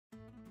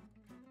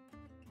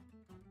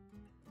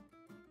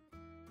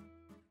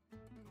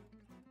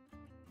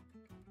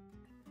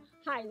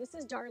Hi, this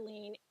is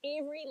Darlene,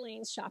 Avery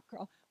Lane Shop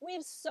Girl. We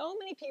have so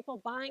many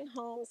people buying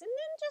homes and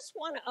then just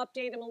want to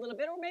update them a little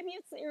bit, or maybe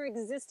it's your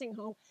existing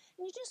home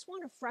and you just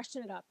want to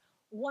freshen it up.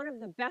 One of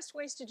the best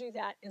ways to do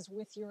that is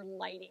with your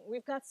lighting.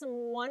 We've got some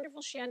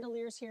wonderful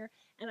chandeliers here,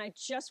 and I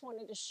just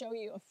wanted to show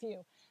you a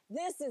few.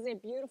 This is a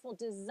beautiful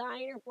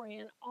designer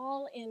brand,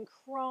 all in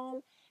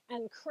chrome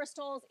and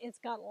crystals. It's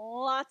got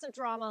lots of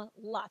drama,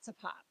 lots of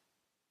pop.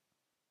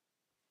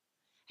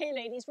 Hey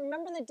ladies,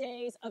 remember the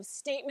days of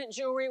statement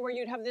jewelry where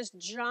you'd have this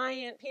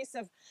giant piece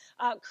of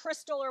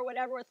crystal or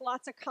whatever with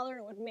lots of color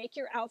and it would make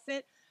your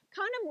outfit?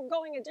 Kind of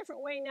going a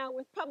different way now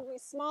with probably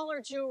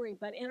smaller jewelry,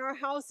 but in our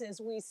houses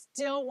we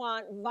still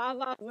want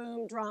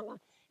va-va-voom drama.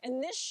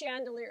 And this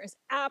chandelier is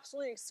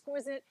absolutely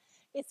exquisite.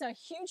 It's a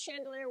huge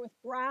chandelier with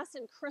brass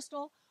and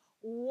crystal.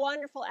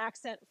 Wonderful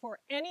accent for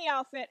any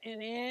outfit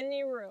in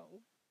any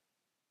room.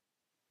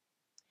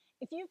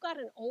 If you've got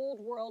an old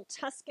world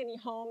Tuscany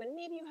home and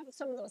maybe you have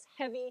some of those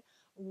heavy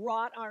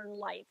wrought iron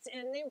lights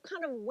and they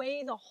kind of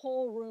weigh the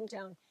whole room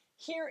down,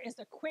 here is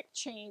a quick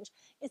change.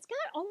 It's got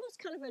almost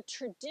kind of a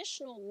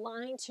traditional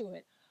line to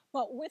it,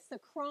 but with the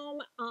chrome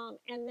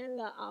and then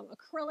the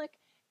acrylic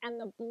and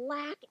the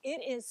black,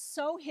 it is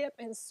so hip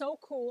and so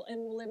cool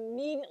and will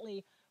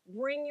immediately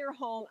bring your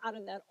home out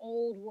of that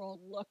old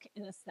world look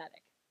and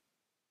aesthetic.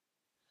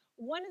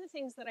 One of the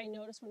things that I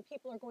notice when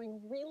people are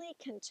going really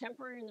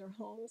contemporary in their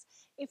homes,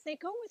 if they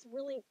go with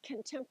really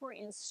contemporary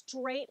and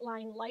straight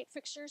line light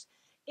fixtures,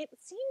 it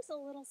seems a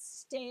little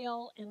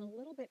stale and a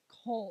little bit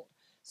cold.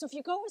 So if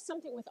you go with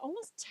something with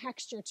almost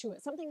texture to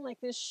it, something like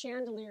this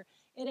chandelier,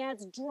 it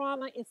adds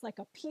drama, it's like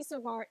a piece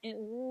of art,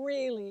 and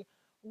really,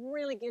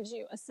 really gives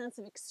you a sense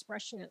of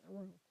expression in the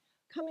room.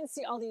 Come and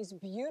see all these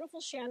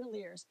beautiful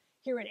chandeliers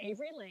here at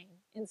Avery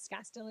Lane in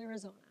Scottsdale,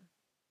 Arizona.